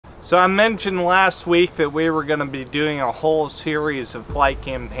So I mentioned last week that we were going to be doing a whole series of flight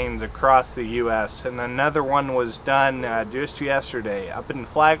campaigns across the U.S. and another one was done just yesterday up in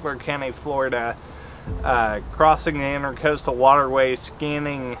Flagler County, Florida, crossing the intercoastal waterway,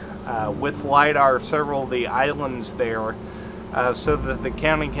 scanning with LiDAR several of the islands there so that the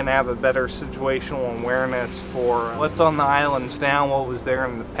county can have a better situational awareness for what's on the islands now, what was there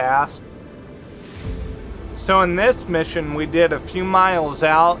in the past. So in this mission we did a few miles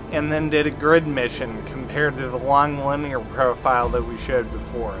out and then did a grid mission compared to the long linear profile that we showed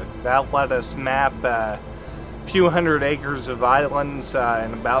before. That let us map a few hundred acres of islands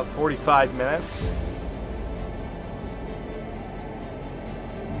in about 45 minutes.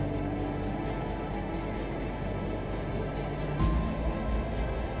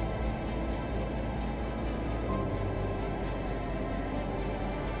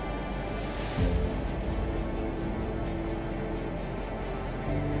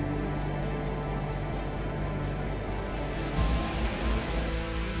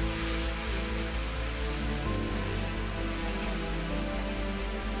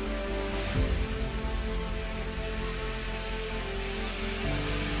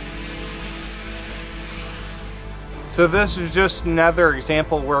 So this is just another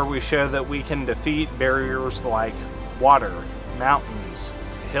example where we show that we can defeat barriers like water, mountains,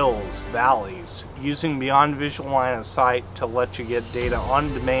 hills, valleys, using beyond visual line of sight to let you get data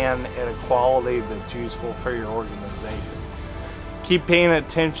on demand at a quality that's useful for your organization. Keep paying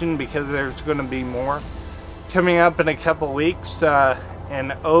attention because there's going to be more. Coming up in a couple weeks,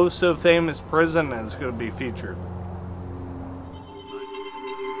 an oh so famous prison is going to be featured.